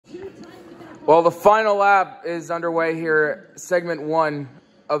Well, the final lap is underway here, segment 1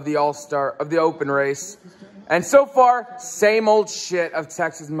 of the open race. And so far, same old shit of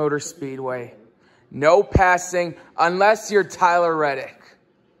Texas Motor Speedway. No passing unless you're Tyler Reddick.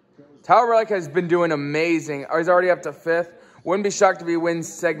 Tyler Reddick has been doing amazing. He's already up to 5th. Wouldn't be shocked if he wins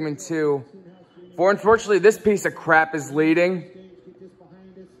segment 2. For unfortunately, this piece of crap is leading.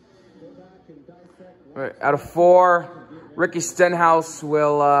 Right, out of 4, Ricky Stenhouse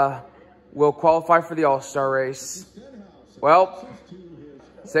will qualify for the All-Star race. Well,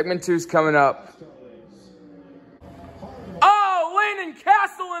 segment 2's coming up. Oh, Landon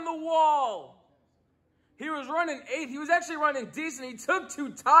Castle in the wall. He was running 8th. He was actually running decent. He took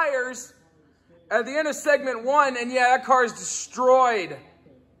 2 tires at the end of segment 1, and yeah, that car is destroyed.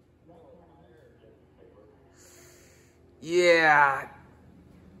 Yeah,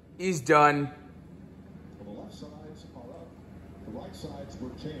 he's done. The left sides are up. The right sides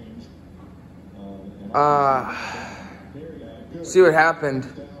were changed. See what happened.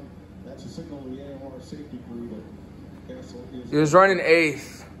 That's a signal to the AMR safety crew that Castle is. He was running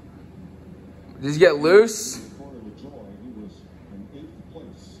 8th. Did he get loose?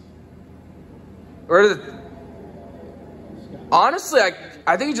 Where did it? Honestly,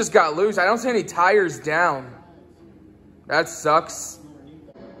 I think he just got loose. I don't see any tires down. That sucks.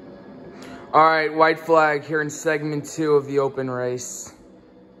 All right, white flag here in segment 2 of the open race.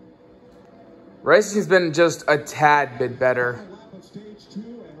 Racing's been just a tad bit better.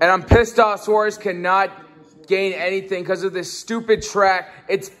 And I'm pissed off Suarez cannot gain anything because of this stupid track.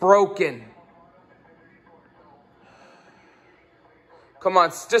 It's broken. Come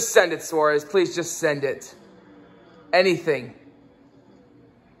on, just send it, Suarez. Please just send it. Anything.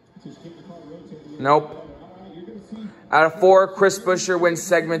 Nope. Out of 4, Chris Buescher wins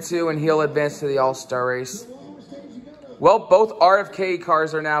segment 2, and he'll advance to the All-Star race. Well, both RFK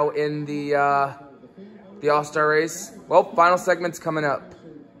cars are now in the All-Star race. Well, final segment's coming up.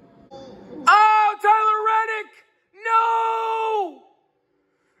 Oh, Tyler Reddick! No!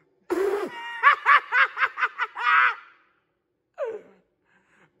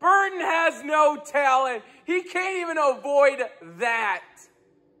 Burton has no talent. He can't even avoid that.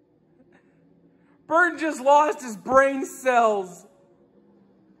 Burton just lost his brain cells.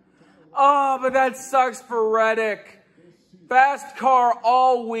 Oh, but that sucks for Reddick. Fast car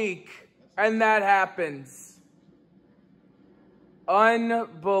all week, and that happens.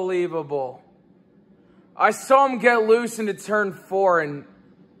 Unbelievable. I saw him get loose into turn 4, and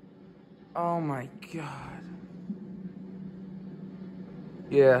oh my God.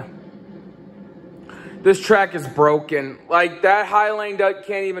 Yeah. This track is broken. Like, that high lane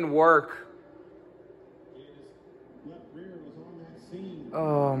can't even work.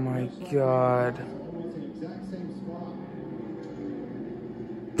 Oh my God.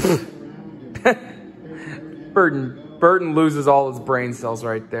 Burton loses all his brain cells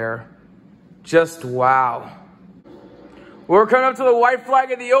right there. Just wow. We're coming up to the white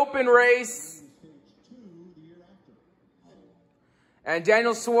flag of the open race. And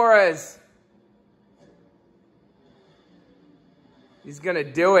Daniel Suarez. He's going to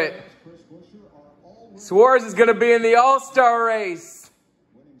do it. Suarez is going to be in the All-Star race.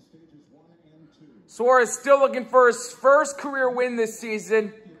 Suarez still looking for his first career win this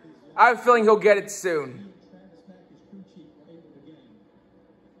season. I have a feeling he'll get it soon.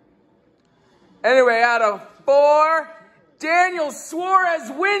 Anyway, out of 4, Daniel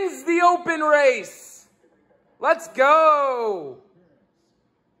Suarez wins the open race. Let's go.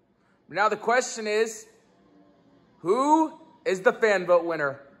 Now the question is, who is the fan vote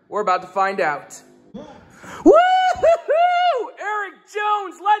winner? We're about to find out. Woo-hoo-hoo! Eric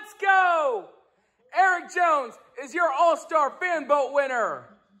Jones, let's go! Eric Jones is your All-Star fan vote winner.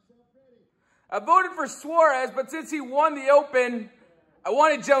 I voted for Suarez, but since he won the Open, I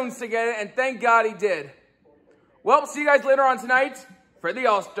wanted Jones to get it, and thank God he did. Well, see you guys later on tonight for the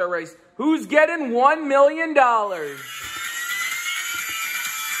All-Star race. Who's getting $1 million?